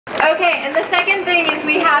Okay, and the second thing is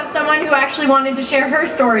we have someone who actually wanted to share her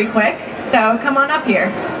story quick, so come on up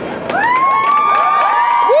here.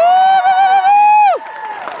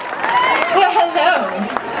 Well, hello.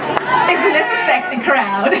 Isn't this a sexy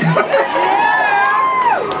crowd?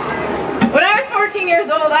 When I was 14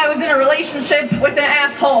 years old, I was in a relationship with an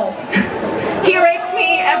asshole. He raped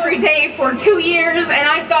me every day for 2 years, and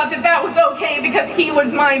I thought that that was okay because he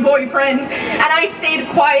was my boyfriend, and I stayed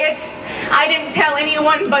quiet. I didn't tell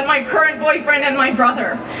anyone but my current boyfriend and my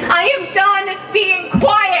brother. I am done being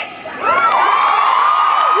quiet!